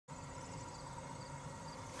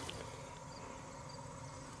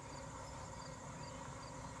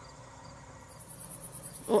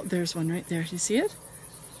Oh, there's one right there. Do you see it?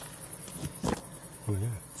 Oh yeah.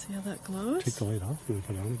 See how that glows? Take the light off and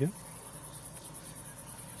put it on again.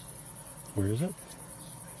 Where is it?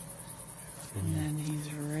 And then he's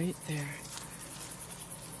right there.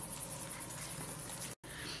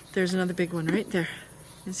 There's another big one right there.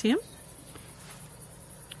 You see him?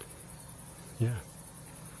 Yeah.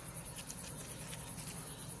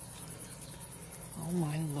 Oh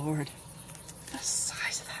my Lord. The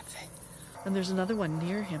size of that thing. And there's another one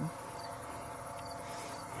near him.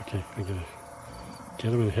 Okay, I gotta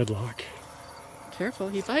get him in a headlock. Careful,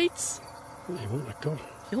 he bites. He won't let go.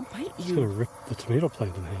 He'll bite He's you. gonna rip the tomato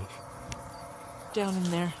plant in half. Down in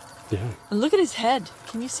there. Yeah. And look at his head.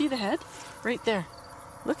 Can you see the head? Right there.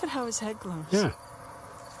 Look at how his head glows. Yeah.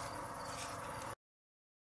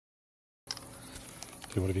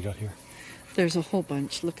 Okay, what have you got here? There's a whole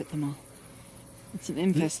bunch. Look at them all. It's an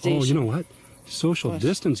infestation. Oh, you know what? Social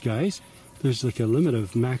distance, guys. There's like a limit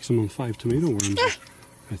of maximum 5 tomato worms,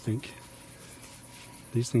 I think.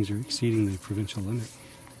 These things are exceeding the provincial limit.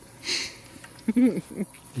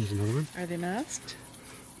 Here's another one. Are they masked?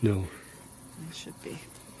 No. They should be.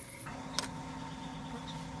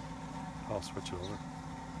 I'll switch it over.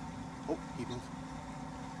 Oh, he moved.